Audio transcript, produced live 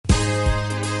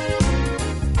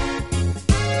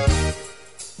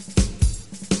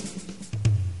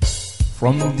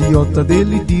From the altar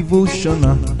daily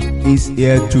devotional is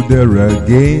here to there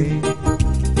again.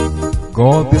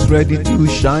 God is ready to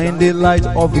shine the light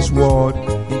of His word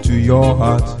into your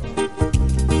heart.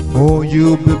 Oh,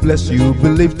 you'll be blessed, you'll be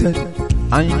lifted,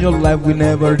 and your life will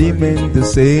never remain the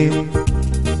same.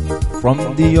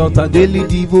 From the altar daily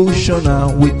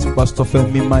devotional with Pastor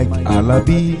Femi Mike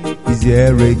Alabi is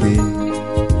here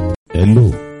again.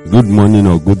 Hello, good morning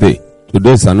or good day.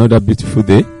 Today is another beautiful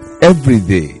day. Every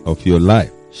day of your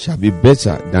life shall be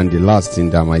better than the last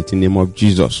in the mighty name of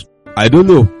Jesus. I don't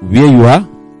know where you are.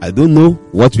 I don't know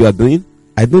what you are doing.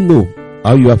 I don't know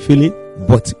how you are feeling,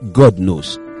 but God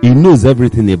knows. He knows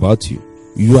everything about you.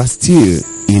 You are still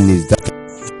in His dark.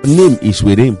 Your name is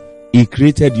with Him. He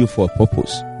created you for a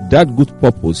purpose. That good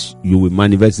purpose, you will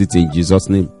manifest it in Jesus'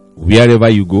 name. Wherever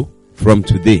you go, from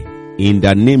today, in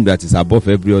the name that is above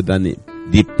every other name,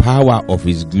 the power of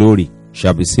His glory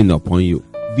shall be seen upon you.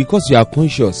 Because you are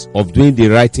conscious of doing the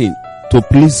right thing to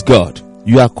please God,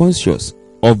 you are conscious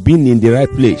of being in the right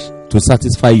place to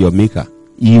satisfy your Maker,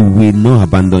 He will not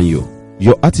abandon you.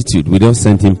 Your attitude will not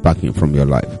send Him packing from your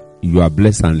life. You are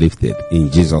blessed and lifted in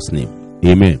Jesus' name.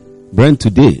 Amen. Brethren,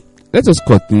 today, let us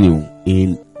continue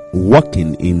in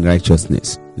walking in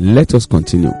righteousness. Let us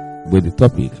continue with the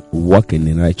topic, walking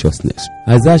in righteousness.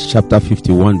 Isaiah chapter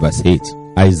 51 verse 8.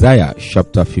 Isaiah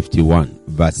chapter 51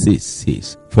 verse 6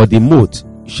 says, "For the moth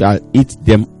shall eat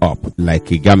them up like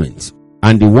a garment,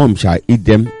 and the worm shall eat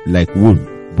them like wool.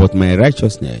 But my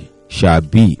righteousness shall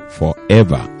be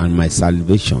forever, and my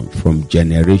salvation from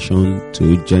generation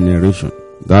to generation."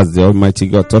 That's the Almighty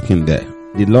God talking there.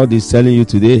 The Lord is telling you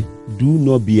today, do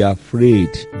not be afraid.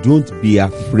 Don't be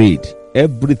afraid.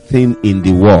 Everything in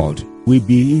the world will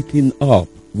be eaten up,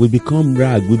 will become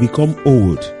rag, will become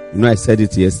old. You know, I said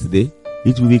it yesterday.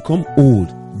 It will become old,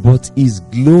 but His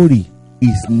glory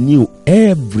is new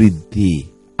every day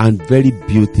and very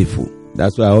beautiful.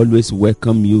 That's why I always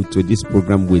welcome you to this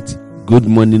program with good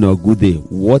morning or good day.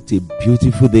 What a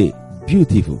beautiful day.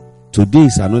 Beautiful. Today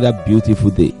is another beautiful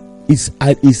day. It's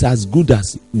as good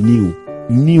as new.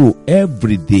 New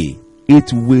every day.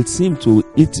 It will seem to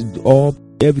eat up.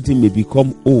 Everything may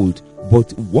become old,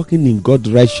 but walking in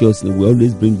God's righteousness will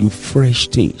always bring you fresh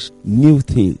things, new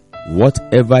things.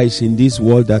 Whatever is in this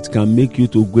world that can make you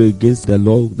to go against the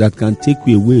law, that can take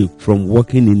you away from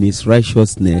walking in His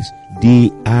righteousness,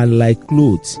 they are like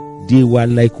clothes. They were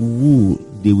like wool.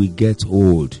 They will get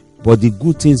old. But the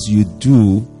good things you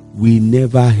do will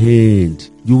never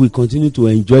end. You will continue to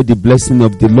enjoy the blessing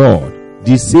of the Lord.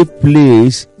 The safe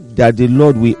place that the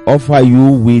Lord will offer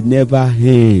you will never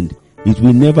end. It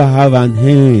will never have an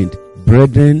end.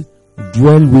 Brethren,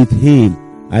 dwell with Him.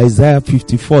 Isaiah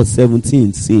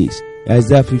 54:17 says,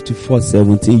 Isaiah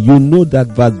 54:17, you know that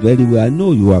verse very well. I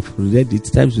know you have read it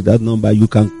times with that number. You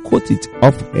can quote it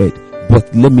off head,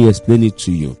 but let me explain it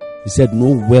to you. He said,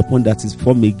 no weapon that is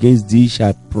formed against thee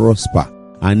shall prosper,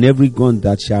 and every gun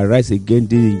that shall rise against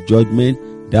thee in judgment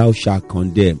thou shalt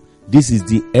condemn. This is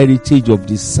the heritage of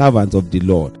the servants of the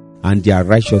Lord, and their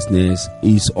righteousness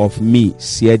is of me,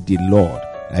 said the Lord.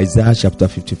 Isaiah chapter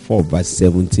 54 verse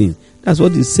 17. That's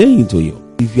what He's saying to you.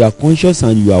 If you are conscious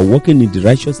and you are walking in the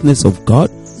righteousness of God,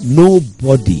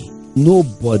 nobody,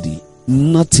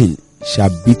 nothing shall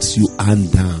beat you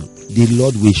hand down. The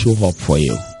Lord will show up for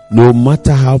you. No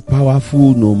matter how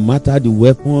powerful, no matter the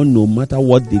weapon, no matter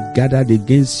what they gathered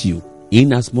against you,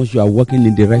 in as much you are walking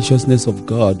in the righteousness of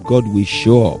God, God will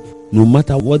show up. No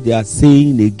matter what they are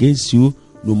saying against you,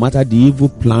 no matter the evil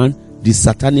plan, the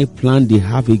satanic plan they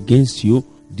have against you,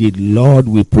 the Lord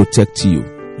will protect you.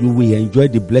 You will enjoy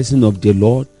the blessing of the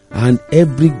Lord, and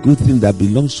every good thing that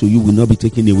belongs to you will not be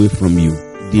taken away from you.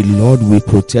 The Lord will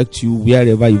protect you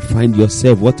wherever you find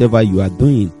yourself, whatever you are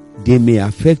doing. They may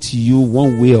affect you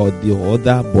one way or the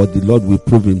other, but the Lord will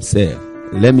prove Himself.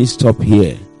 Let me stop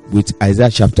here with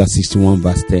Isaiah chapter 61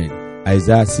 verse 10.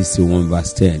 Isaiah 61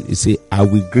 verse 10. It says, I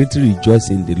will greatly rejoice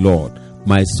in the Lord.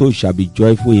 My soul shall be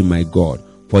joyful in my God,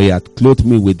 for He hath clothed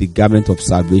me with the garment of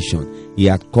salvation. He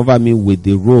hath covered me with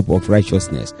the robe of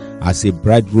righteousness, as a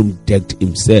bridegroom decked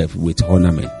himself with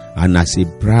ornament, and as a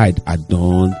bride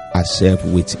adorned herself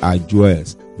with her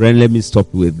jewels. Friend, let me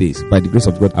stop with this. By the grace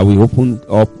of God, I will open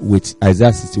up with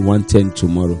Isaiah 61:10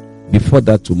 tomorrow. Before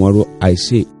that tomorrow, I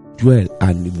say, dwell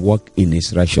and walk in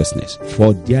His righteousness,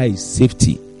 for there is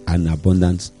safety and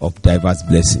abundance of diverse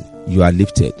blessing. You are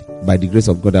lifted. By the grace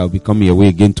of God, I will be coming your way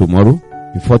again tomorrow.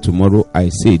 Before tomorrow, I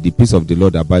say, the peace of the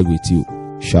Lord abide with you.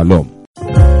 Shalom.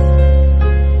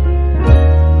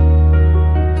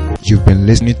 You've been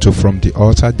listening to From the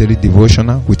Altar Daily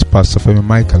Devotional with Pastor Femi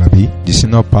Mike Alabi, the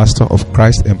Senior Pastor of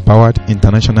Christ Empowered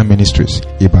International Ministries,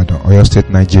 Ibadan, Oyo State,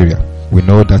 Nigeria. We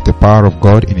know that the power of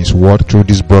God in His Word through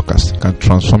this broadcast can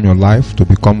transform your life to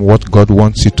become what God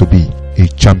wants you to be, a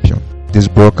champion. This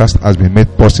broadcast has been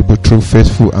made possible through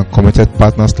faithful and committed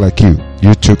partners like you.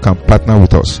 You too can partner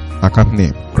with us. Account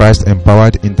name: Christ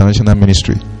Empowered International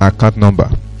Ministry. Account number: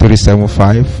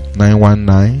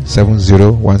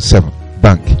 375-919-7017.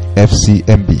 Bank: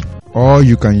 FCMB. Or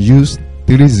you can use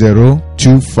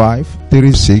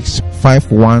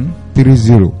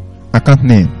 3025365130. Account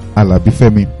name: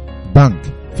 Alabifemi. Bank: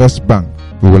 First Bank.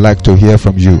 We would like to hear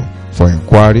from you. For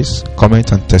inquiries,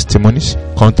 comments and testimonies,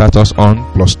 contact us on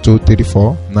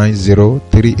 +234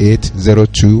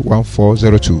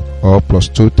 9038021402 or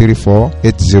 +234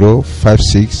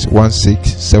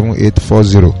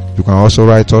 8056167840. You can also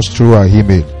write us through our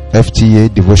email,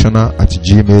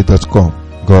 ftadevotional@gmail.com.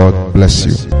 God bless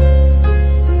you.